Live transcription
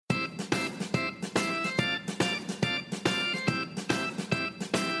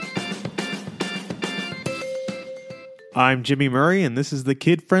I'm Jimmy Murray, and this is the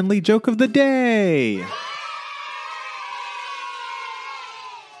kid-friendly joke of the day.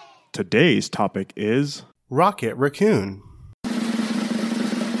 Today's topic is Rocket Raccoon.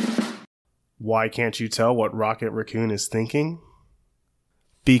 Why can't you tell what Rocket Raccoon is thinking?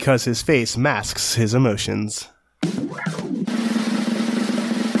 Because his face masks his emotions.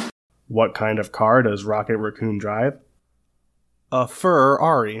 What kind of car does Rocket Raccoon drive? A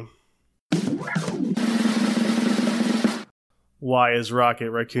Ferrari. Why is Rocket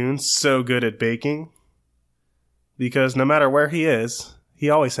Raccoon so good at baking? Because no matter where he is,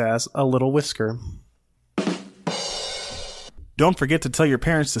 he always has a little whisker. Don't forget to tell your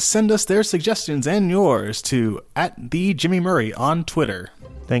parents to send us their suggestions and yours to @TheJimmyMurray on Twitter.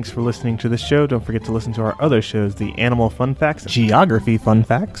 Thanks for listening to this show. Don't forget to listen to our other shows, the Animal Fun Facts, Geography Fun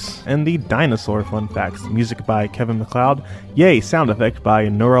Facts, and the Dinosaur Fun Facts. Music by Kevin MacLeod. Yay! Sound effect by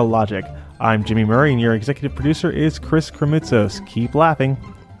Neurologic. I'm Jimmy Murray, and your executive producer is Chris Kremitzos. Keep laughing.